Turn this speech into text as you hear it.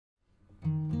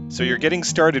So you're getting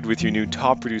started with your new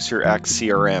Top Producer X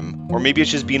CRM, or maybe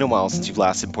it's just been a while since you've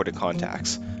last imported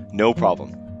contacts. No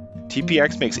problem.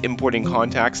 TPX makes importing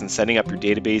contacts and setting up your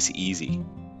database easy.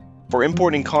 For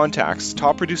importing contacts,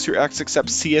 Top Producer X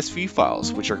accepts CSV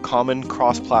files, which are common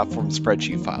cross-platform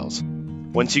spreadsheet files.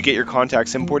 Once you get your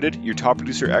contacts imported, your Top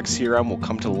Producer X CRM will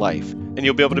come to life, and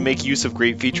you'll be able to make use of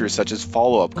great features such as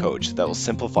follow-up codes that will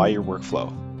simplify your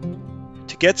workflow.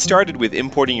 To get started with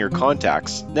importing your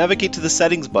contacts, navigate to the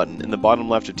Settings button in the bottom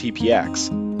left of TPX,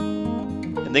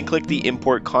 and then click the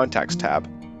Import Contacts tab.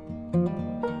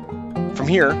 From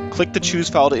here, click the Choose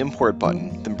File to Import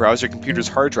button, then browse your computer's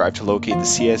hard drive to locate the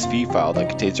CSV file that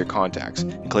contains your contacts,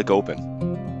 and click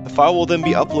Open. The file will then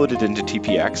be uploaded into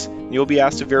TPX, and you'll be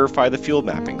asked to verify the field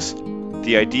mappings.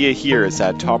 The idea here is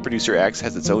that Top Producer X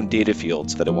has its own data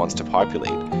fields that it wants to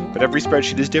populate, but every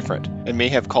spreadsheet is different, and may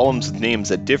have columns with names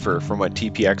that differ from what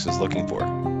TPX is looking for.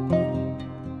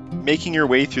 Making your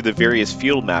way through the various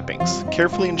field mappings,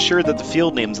 carefully ensure that the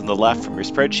field names on the left from your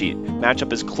spreadsheet match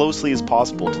up as closely as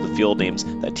possible to the field names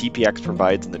that TPX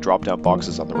provides in the drop-down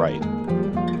boxes on the right.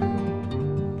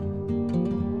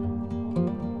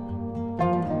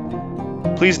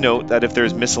 Please note that if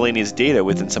there's miscellaneous data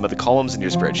within some of the columns in your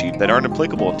spreadsheet that aren't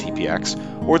applicable in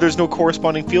TPX, or there's no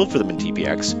corresponding field for them in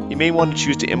TPX, you may want to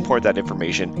choose to import that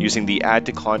information using the Add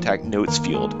to Contact Notes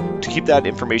field to keep that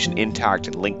information intact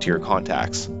and linked to your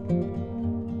contacts. You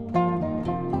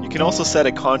can also set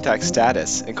a contact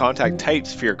status and contact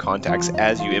types for your contacts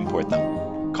as you import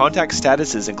them. Contact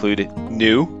statuses include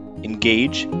New,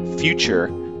 Engage,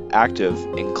 Future, Active,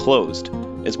 and Closed,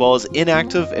 as well as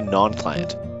Inactive and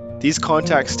Non-Client. These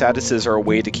contact statuses are a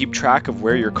way to keep track of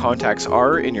where your contacts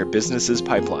are in your business's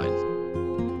pipeline.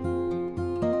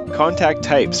 Contact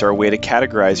types are a way to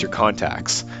categorize your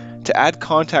contacts. To add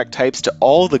contact types to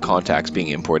all the contacts being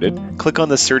imported, click on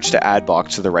the Search to Add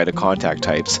box to the right of contact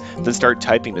types, then start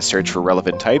typing to search for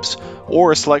relevant types,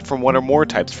 or select from one or more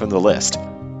types from the list.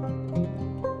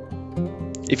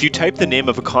 If you type the name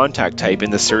of a contact type in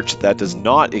the search that does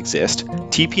not exist,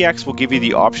 TPX will give you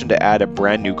the option to add a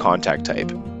brand new contact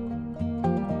type.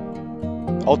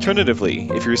 Alternatively,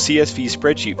 if your CSV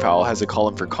spreadsheet file has a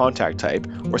column for contact type,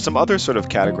 or some other sort of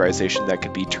categorization that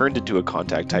could be turned into a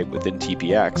contact type within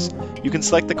TPX, you can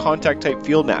select the contact type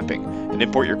field mapping and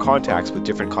import your contacts with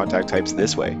different contact types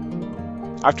this way.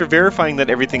 After verifying that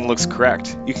everything looks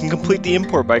correct, you can complete the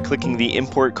import by clicking the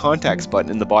Import Contacts button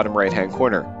in the bottom right-hand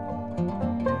corner.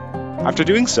 After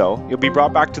doing so, you'll be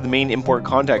brought back to the main Import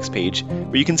Contacts page,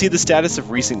 where you can see the status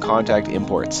of recent contact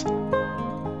imports.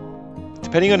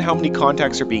 Depending on how many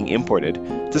contacts are being imported,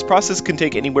 this process can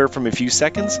take anywhere from a few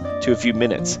seconds to a few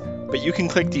minutes, but you can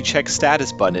click the Check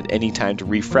Status button at any time to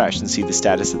refresh and see the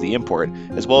status of the import,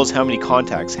 as well as how many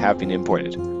contacts have been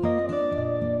imported.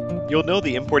 You'll know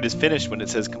the import is finished when it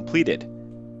says Completed.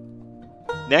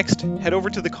 Next, head over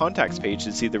to the Contacts page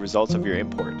to see the results of your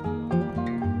import.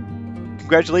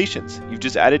 Congratulations! You've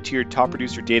just added to your Top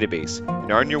Producer database and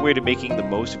are on your way to making the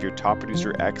most of your Top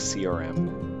Producer X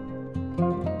CRM.